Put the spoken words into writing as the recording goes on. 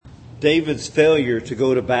David's failure to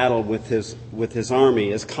go to battle with his army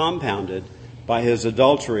is compounded by his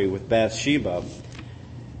adultery with Bathsheba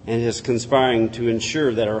and his conspiring to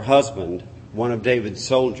ensure that her husband, one of David's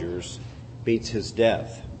soldiers, meets his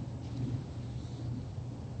death.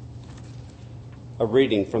 A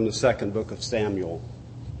reading from the second book of Samuel.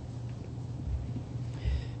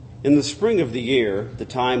 In the spring of the year, the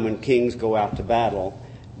time when kings go out to battle,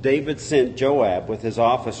 David sent Joab with his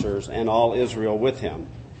officers and all Israel with him.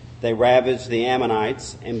 They ravaged the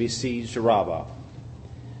Ammonites and besieged Rabbah.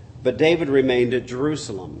 But David remained at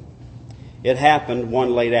Jerusalem. It happened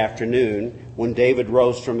one late afternoon when David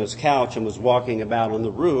rose from his couch and was walking about on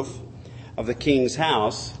the roof of the king's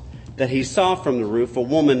house that he saw from the roof a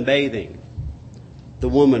woman bathing. The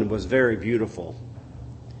woman was very beautiful.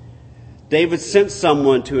 David sent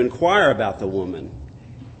someone to inquire about the woman.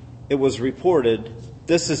 It was reported,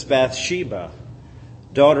 "This is Bathsheba,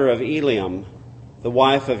 daughter of Eliam, the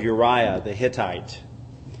wife of Uriah the Hittite."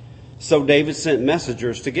 So David sent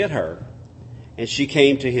messengers to get her, and she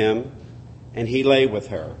came to him, and he lay with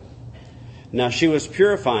her. Now she was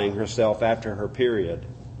purifying herself after her period.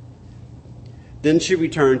 Then she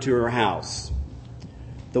returned to her house.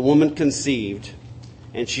 The woman conceived,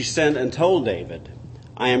 and she sent and told David,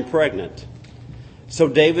 "I am pregnant." So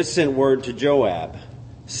David sent word to Joab,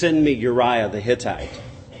 "Send me Uriah the Hittite."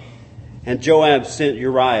 And Joab sent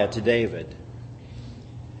Uriah to David.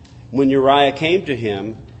 When Uriah came to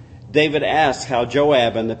him, David asked how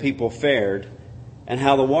Joab and the people fared and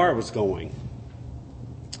how the war was going.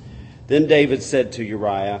 Then David said to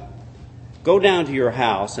Uriah, "Go down to your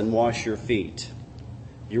house and wash your feet."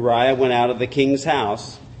 Uriah went out of the king's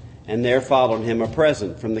house, and there followed him a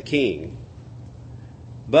present from the king.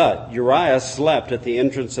 But Uriah slept at the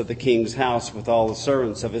entrance of the king's house with all the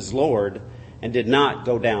servants of his lord, and did not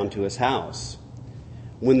go down to his house.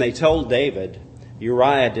 When they told David,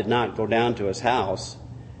 Uriah did not go down to his house,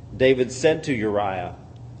 David said to Uriah,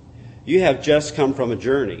 "You have just come from a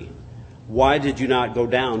journey. Why did you not go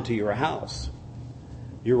down to your house?"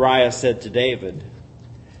 Uriah said to David,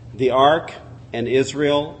 "The ark and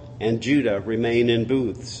Israel and Judah remain in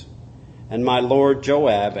booths, and my lord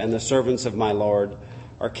Joab and the servants of my lord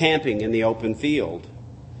are camping in the open field.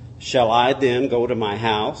 Shall I then go to my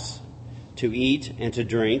house to eat and to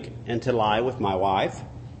drink and to lie with my wife?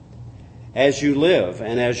 As you live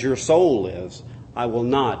and as your soul lives, I will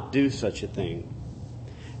not do such a thing."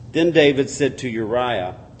 Then David said to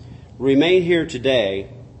Uriah, "Remain here today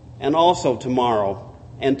and also tomorrow,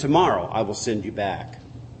 and tomorrow I will send you back."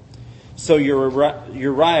 So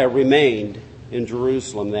Uriah remained in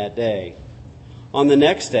Jerusalem that day. On the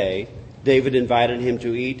next day, David invited him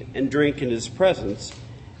to eat and drink in his presence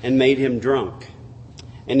and made him drunk.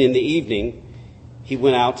 And in the evening, he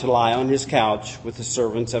went out to lie on his couch with the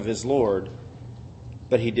servants of his lord,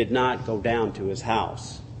 but he did not go down to his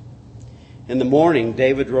house. In the morning,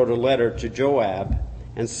 David wrote a letter to Joab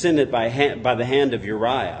and sent it by the hand of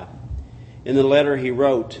Uriah. In the letter he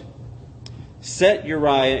wrote, "Set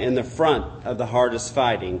Uriah in the front of the hardest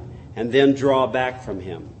fighting, and then draw back from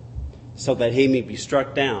him, so that he may be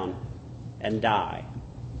struck down and die."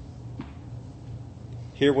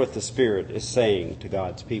 Hear what the Spirit is saying to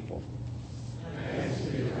God's people.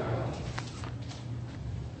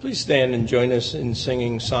 Please stand and join us in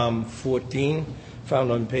singing Psalm 14,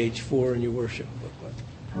 found on page 4 in your worship booklet.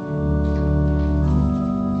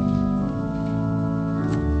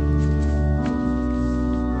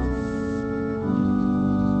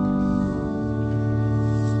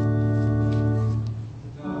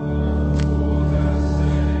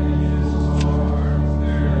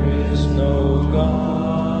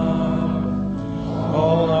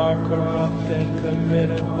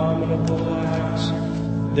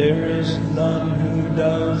 There is none who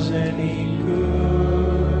does any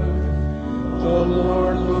good. The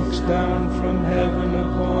Lord looks down from heaven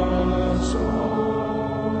upon us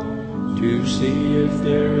all to see if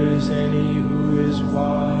there is any who is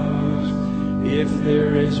wise, if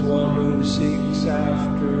there is one who seeks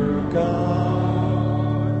after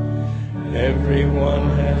God. Everyone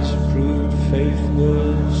has proved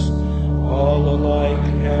faithless, all alike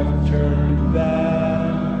have turned back.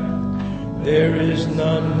 There is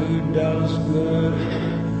none who does good,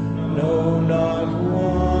 no, not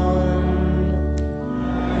one.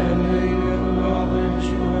 And they acknowledge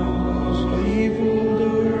those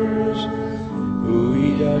evildoers who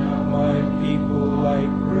eat up my people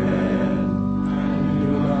like bread and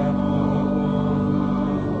do not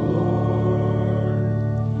know the Lord.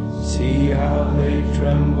 See how they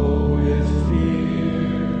tremble with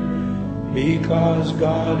fear, because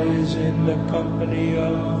God is in the company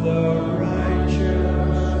of the righteous.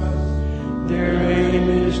 Their aim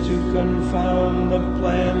is to confound the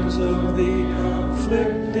plans of the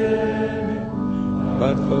afflicted,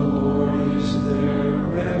 but the Lord is their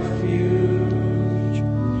refuge.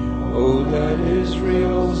 Oh, that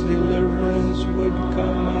Israel's deliverance would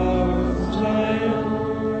come out of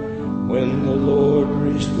Zion, when the Lord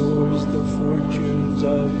restores the fortunes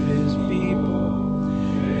of his people.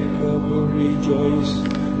 Jacob will rejoice,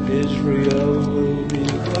 Israel will be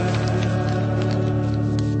glad.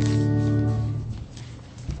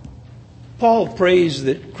 Paul prays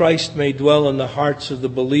that Christ may dwell in the hearts of the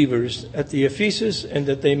believers at the Ephesians, and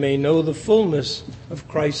that they may know the fullness of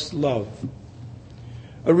Christ's love.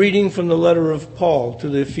 A reading from the letter of Paul to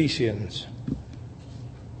the Ephesians.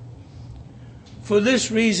 For this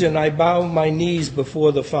reason I bow my knees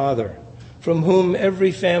before the Father, from whom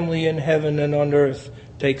every family in heaven and on earth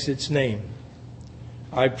takes its name.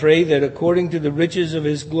 I pray that according to the riches of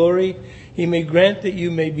his glory, he may grant that you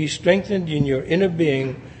may be strengthened in your inner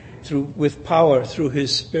being with power through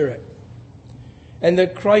his Spirit, and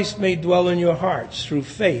that Christ may dwell in your hearts through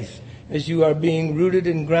faith, as you are being rooted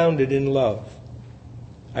and grounded in love.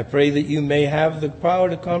 I pray that you may have the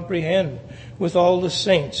power to comprehend with all the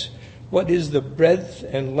saints what is the breadth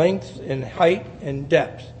and length and height and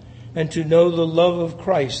depth, and to know the love of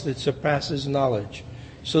Christ that surpasses knowledge,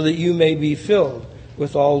 so that you may be filled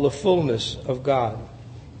with all the fullness of God.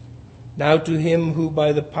 Now to him who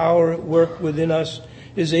by the power at work within us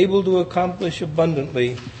is able to accomplish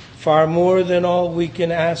abundantly, far more than all we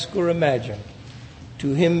can ask or imagine,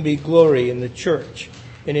 to him be glory in the church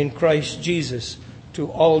and in Christ Jesus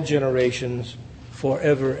to all generations,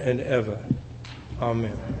 forever and ever.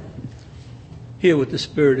 Amen. Hear what the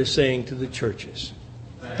Spirit is saying to the churches.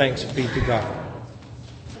 Thanks be to God.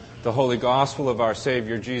 The Holy Gospel of our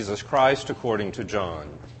Savior Jesus Christ according to John.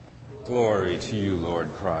 Glory to you,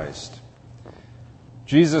 Lord Christ.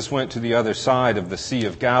 Jesus went to the other side of the Sea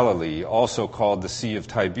of Galilee, also called the Sea of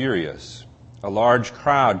Tiberias. A large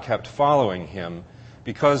crowd kept following him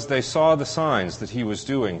because they saw the signs that he was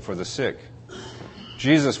doing for the sick.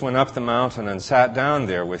 Jesus went up the mountain and sat down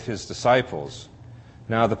there with his disciples.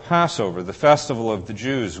 Now the Passover, the festival of the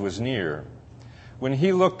Jews, was near. When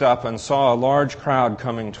he looked up and saw a large crowd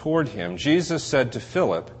coming toward him, Jesus said to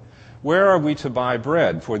Philip, "Where are we to buy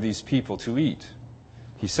bread for these people to eat?"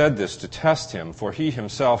 He said this to test him, for he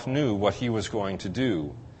himself knew what he was going to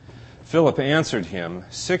do. Philip answered him,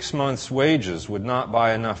 6 months' wages would not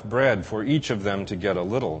buy enough bread for each of them to get a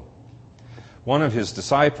little. One of his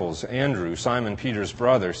disciples, Andrew, Simon Peter's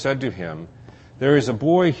brother, said to him, "There is a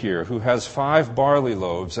boy here who has 5 barley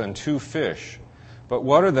loaves and 2 fish, but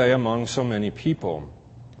what are they among so many people?"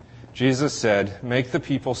 Jesus said, "Make the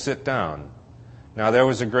people sit down." Now there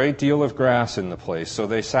was a great deal of grass in the place, so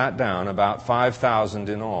they sat down, about 5,000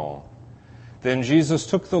 in all. Then Jesus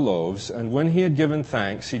took the loaves, and when he had given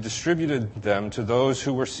thanks, he distributed them to those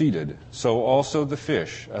who were seated, so also the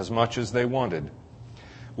fish, as much as they wanted.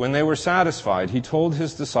 When they were satisfied, he told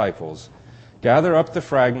his disciples, "Gather up the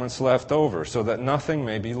fragments left over, so that nothing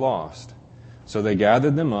may be lost." So they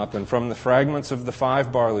gathered them up, and from the fragments of the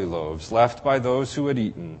 5 barley loaves left by those who had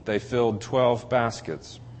eaten, they filled 12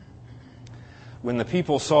 baskets. When the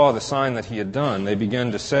people saw the sign that he had done, they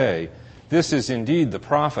began to say, "This is indeed the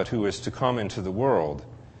prophet who is to come into the world."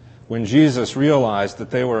 When Jesus realized that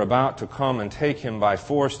they were about to come and take him by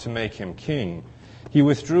force to make him king, he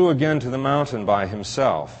withdrew again to the mountain by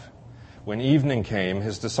himself. When evening came,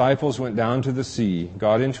 his disciples went down to the sea,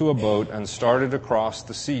 got into a boat, and started across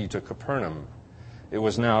the sea to Capernaum. It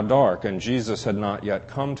was now dark, and Jesus had not yet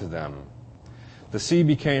come to them. The sea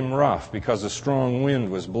became rough because a strong wind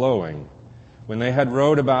was blowing. When they had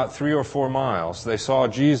rowed about 3 or 4 miles, they saw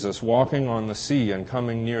Jesus walking on the sea and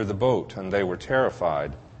coming near the boat, and they were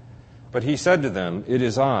terrified. But he said to them, "It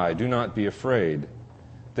is I, do not be afraid."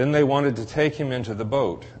 Then they wanted to take him into the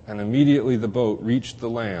boat, and immediately the boat reached the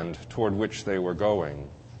land toward which they were going.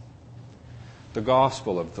 The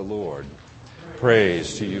Gospel of the Lord.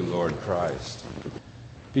 Praise to you, Lord Christ.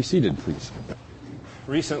 Be seated, please.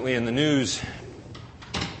 Recently in the news,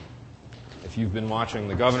 if you've been watching,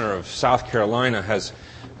 the governor of South Carolina has,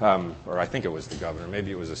 or I think it was the governor,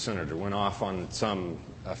 maybe it was a senator, went off on some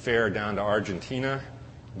affair down to Argentina.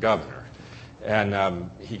 Governor. And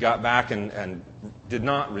he got back and did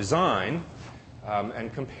not resign,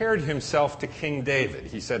 and compared himself to King David.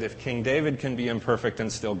 He said, if King David can be imperfect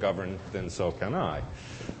and still govern, then so can I.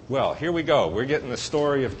 Well, here we go. We're getting the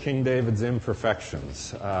story of King David's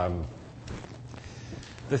imperfections.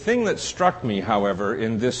 The thing that struck me, however,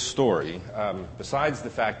 in this story, besides the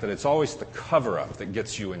fact that it's always the cover-up that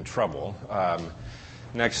gets you in trouble,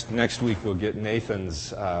 next week we'll get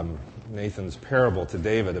Nathan's parable to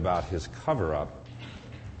David about his cover-up,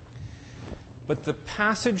 But the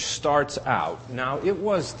passage starts out, now it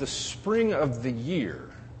was the spring of the year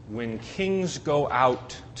when kings go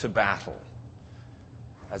out to battle,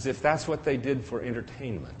 as if that's what they did for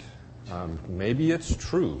entertainment. Maybe it's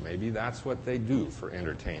true. Maybe that's what they do for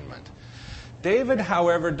entertainment. David,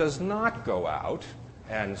 however, does not go out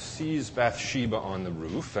and sees Bathsheba on the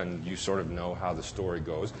roof, and you sort of know how the story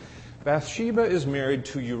goes. Bathsheba is married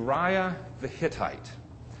to Uriah the Hittite.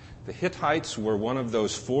 The Hittites were one of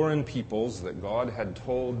those foreign peoples that God had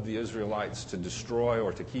told the Israelites to destroy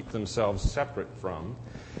or to keep themselves separate from.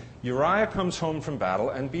 Uriah comes home from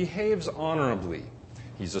battle and behaves honorably.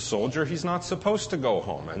 He's a soldier. He's not supposed to go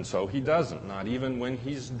home, and so he doesn't, not even when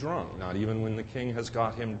he's drunk, not even when the king has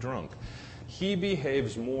got him drunk. He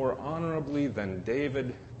behaves more honorably than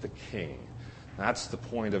David the king. That's the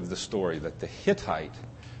point of the story, that the Hittite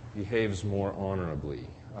behaves more honorably,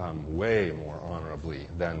 way more honorably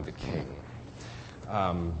than the king.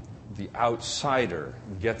 The outsider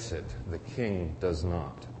gets it. The king does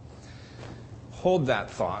not. Hold that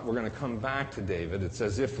thought. We're going to come back to David. It's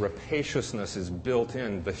as if rapaciousness is built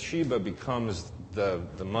in. Bathsheba becomes the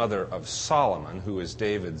mother of Solomon, who is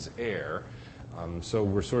David's heir. So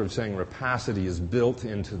we're sort of saying rapacity is built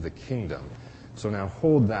into the kingdom. So now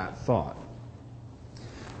hold that thought.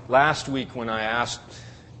 Last week when I asked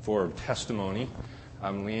for testimony,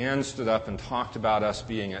 Leanne stood up and talked about us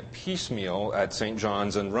being at piecemeal at St.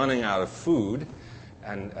 John's and running out of food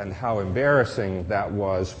and how embarrassing that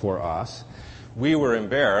was for us. We were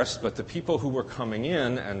embarrassed, but the people who were coming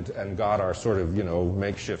in and got our sort of,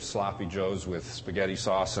 makeshift sloppy joes with spaghetti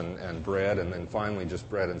sauce and bread, and then finally just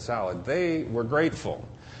bread and salad, they were grateful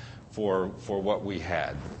for what we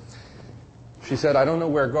had. She said, I don't know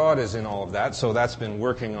where God is in all of that, so that's been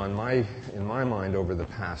working in my mind over the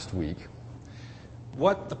past week.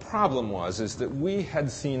 What the problem was is that we had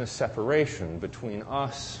seen a separation between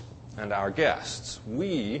us and our guests.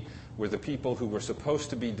 We were the people who were supposed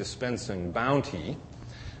to be dispensing bounty,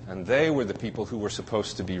 and they were the people who were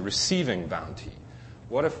supposed to be receiving bounty.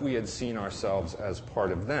 What if we had seen ourselves as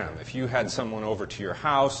part of them? If you had someone over to your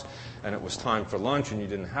house and it was time for lunch and you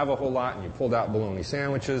didn't have a whole lot and you pulled out bologna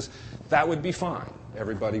sandwiches, that would be fine.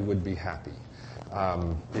 Everybody would be happy.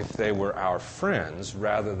 If they were our friends,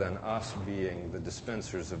 rather than us being the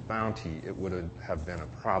dispensers of bounty, it would have been a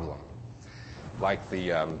problem. Like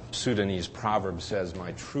the Sudanese proverb says,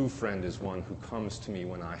 my true friend is one who comes to me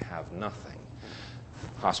when I have nothing.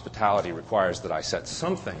 Hospitality requires that I set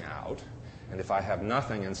something out, and if I have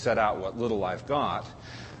nothing and set out what little I've got,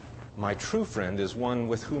 my true friend is one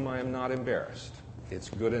with whom I am not embarrassed. It's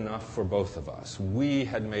good enough for both of us. We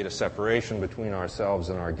had made a separation between ourselves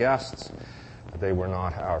and our guests. They were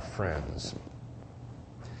not our friends.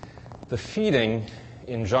 The feeding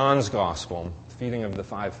in John's Gospel, feeding of the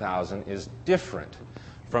 5,000, is different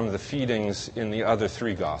from the feedings in the other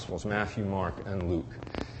three Gospels, Matthew, Mark, and Luke.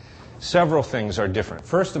 Several things are different.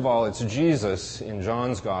 First of all, it's Jesus in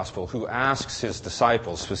John's Gospel who asks his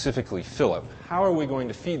disciples, specifically Philip, how are we going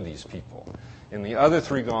to feed these people? In the other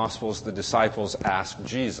three Gospels, the disciples ask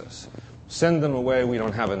Jesus, send them away, we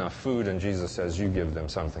don't have enough food, and Jesus says, you give them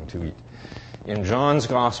something to eat. In John's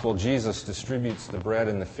Gospel, Jesus distributes the bread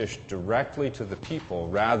and the fish directly to the people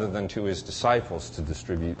rather than to his disciples to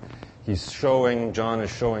distribute. John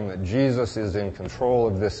is showing that Jesus is in control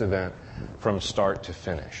of this event from start to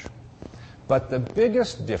finish. But the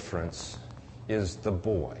biggest difference is the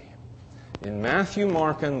boy. In Matthew,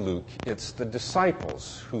 Mark, and Luke, it's the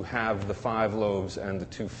disciples who have the 5 loaves and the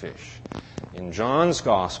 2 fish. In John's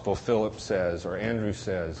Gospel, Andrew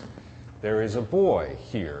says, there is a boy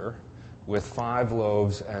here with 5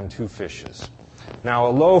 loaves and 2 fishes. Now,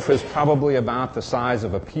 a loaf is probably about the size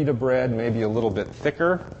of a pita bread, maybe a little bit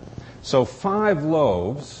thicker. So 5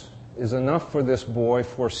 loaves is enough for this boy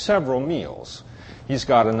for several meals. He's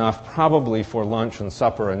got enough probably for lunch and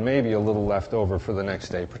supper and maybe a little left over for the next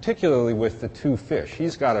day, particularly with the 2 fish.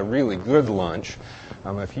 He's got a really good lunch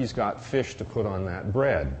if he's got fish to put on that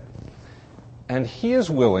bread. And he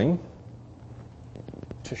is willing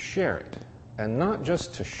to share it. And not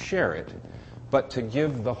just to share it, but to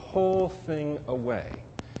give the whole thing away.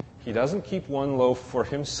 He doesn't keep 1 loaf for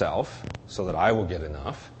himself so that I will get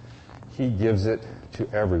enough. He gives it to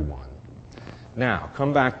everyone. Now,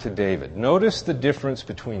 come back to David. Notice the difference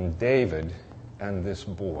between David and this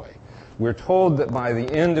boy. We're told that by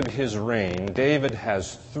the end of his reign, David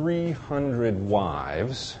has 300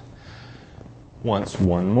 wives, wants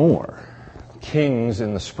 1 more. Kings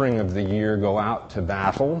in the spring of the year go out to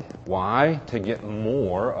battle. Why? To get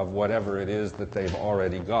more of whatever it is that they've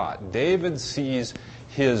already got. David sees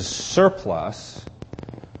his surplus,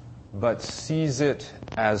 but sees it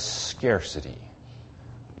as scarcity.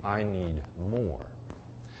 I need more.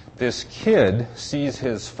 This kid sees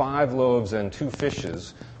his 5 loaves and 2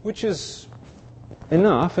 fishes, which is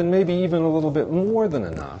enough and maybe even a little bit more than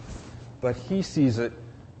enough, but he sees it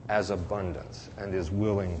as abundance and is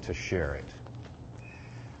willing to share it.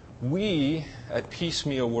 We at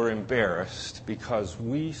Piecemeal were embarrassed because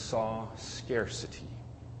we saw scarcity.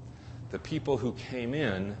 The people who came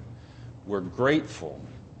in were grateful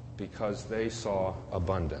because they saw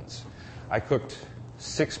abundance. I cooked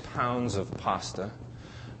 6 pounds of pasta.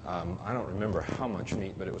 I don't remember how much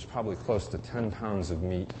meat, but it was probably close to 10 pounds of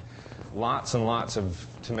meat. Lots and lots of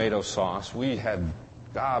tomato sauce. We had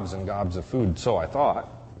gobs and gobs of food, so I thought.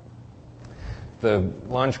 The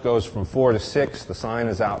lunch goes from 4 to 6. The sign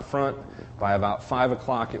is out front. By about 5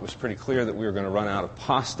 o'clock, it was pretty clear that we were going to run out of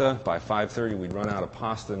pasta. By 5:30, we'd run out of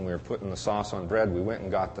pasta, and we were putting the sauce on bread. We went and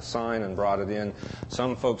got the sign and brought it in.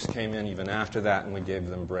 Some folks came in even after that, and we gave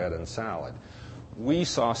them bread and salad. We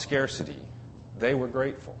saw scarcity. They were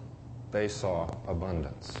grateful. They saw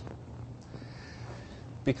abundance.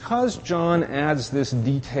 Because John adds this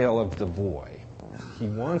detail of the boy, he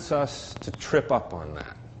wants us to trip up on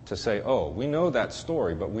that, to say, oh, we know that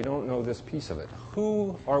story, but we don't know this piece of it.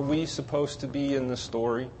 Who are we supposed to be in the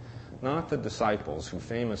story? Not the disciples, who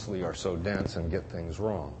famously are so dense and get things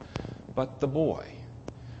wrong, but the boy.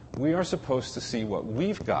 We are supposed to see what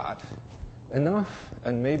we've got, enough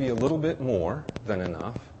and maybe a little bit more than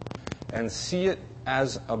enough, and see it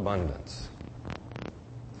as abundance.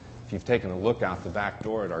 If you've taken a look out the back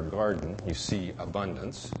door at our garden, you see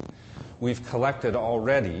abundance. We've collected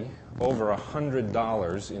already over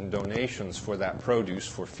 $100 in donations for that produce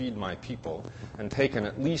for Feed My People, and taken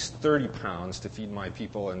at least 30 pounds to Feed My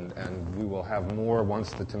People, and we will have more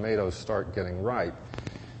once the tomatoes start getting ripe.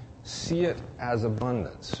 See it as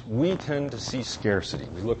abundance. We tend to see scarcity.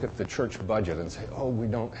 We look at the church budget and say, oh, we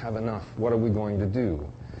don't have enough. What are we going to do?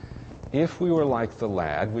 If we were like the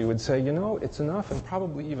lad, we would say, you know, it's enough and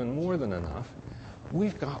probably even more than enough.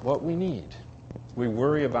 We've got what we need. We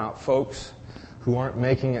worry about folks who aren't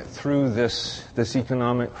making it through this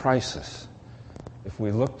economic crisis. If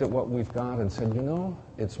we looked at what we've got and said, you know,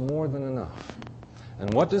 it's more than enough.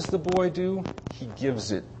 And what does the boy do? He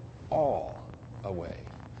gives it all away.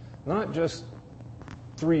 Not just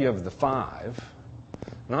 3 of the 5,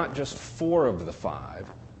 not just 4 of the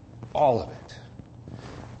 5, all of it.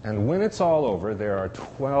 And when it's all over, there are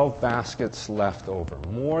 12 baskets left over,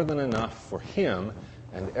 more than enough for him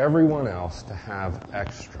and everyone else to have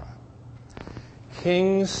extra.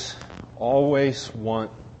 Kings always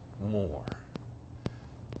want more.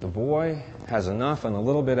 The boy has enough and a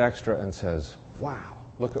little bit extra and says, wow,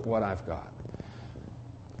 look at what I've got.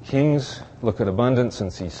 Kings look at abundance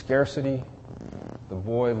and see scarcity. The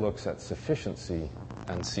boy looks at sufficiency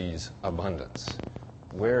and sees abundance.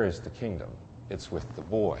 Where is the kingdom? It's with the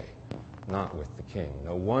boy, not with the king.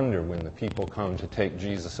 No wonder when the people come to take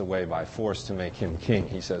Jesus away by force to make him king,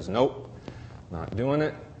 he says, nope, not doing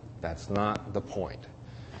it. That's not the point.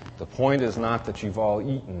 The point is not that you've all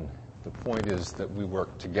eaten. The point is that we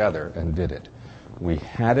worked together and did it. We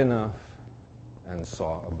had enough and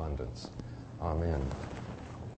saw abundance. Amen.